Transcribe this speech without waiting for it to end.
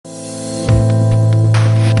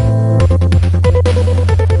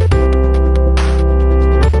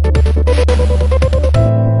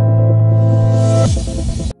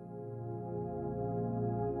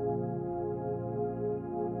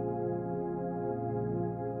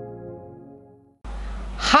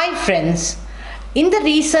Hi friends, in the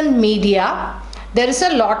recent media there is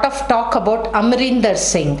a lot of talk about Amarinder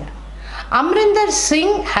Singh. Amarinder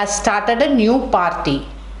Singh has started a new party,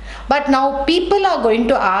 but now people are going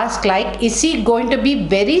to ask, like, is he going to be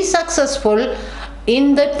very successful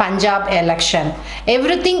in the Punjab election?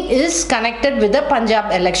 Everything is connected with the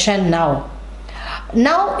Punjab election now.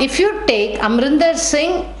 Now if you take Amarinder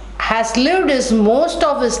Singh has lived most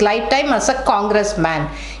of his lifetime as a congressman.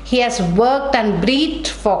 He has worked and breathed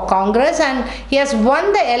for Congress and he has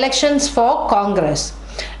won the elections for Congress.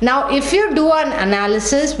 Now if you do an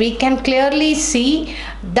analysis, we can clearly see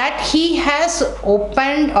that he has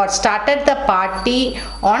opened or started the party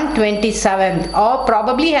on 27th, or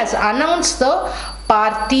probably has announced the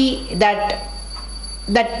party that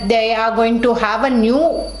they are going to have a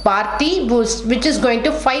new party which is going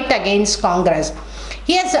to fight against Congress.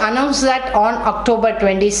 He has announced that on October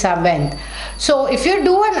 27th. So if you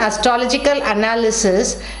do an astrological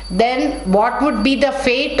analysis, then what would be the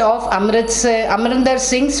fate of Amarinder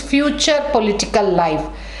Singh's future political life?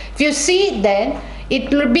 If you see, then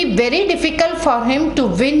it will be very difficult for him to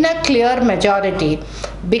win a clear majority,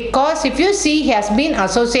 because if you see, he has been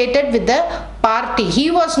associated with the party. He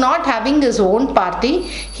was not having his own party.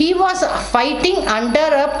 He was fighting under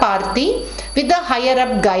a party with the higher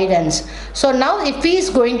up guidance. So now if he is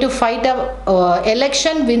going to fight a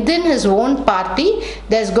election within his own party,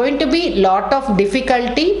 there is going to be lot of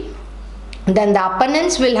difficulty. Then the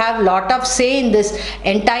opponents will have lot of say in this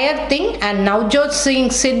entire thing, and Navjot Singh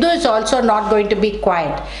Sidhu is also not going to be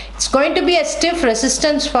quiet. It's going to be a stiff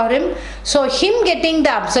resistance for him. So him getting the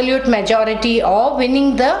absolute majority or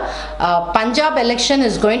winning the Punjab election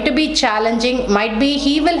is going to be challenging. Might be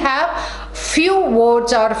he will have few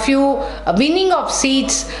votes or few winning of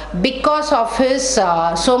seats because of his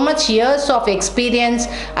so much years of experience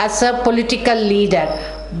as a political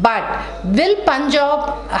leader. But will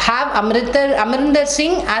Punjab have Amarinder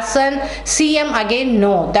Singh as an CM again?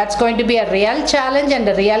 No. That's going to be a real challenge and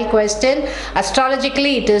a real question.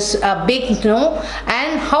 Astrologically, it is a big no.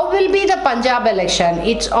 And how will be the Punjab election?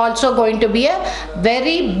 It's also going to be a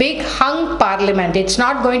very big hung parliament. It's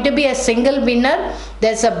not going to be a single winner.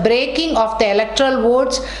 There's a breaking of the electoral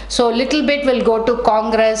votes. So little bit will go to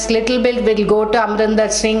Congress, little bit will go to Amarinder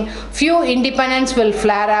Singh. Few independents will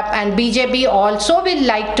flare up, and BJP also will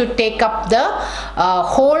like to take up the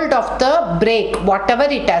hold of the break, whatever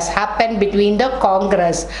it has happened between the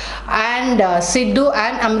Congress and Sidhu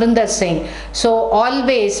and Amarinder Singh. So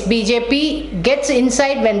always BJP gets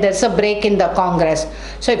inside when there's a break in the Congress.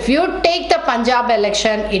 So if you take the Punjab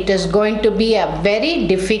election, it is going to be a very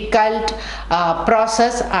difficult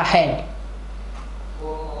process ahead.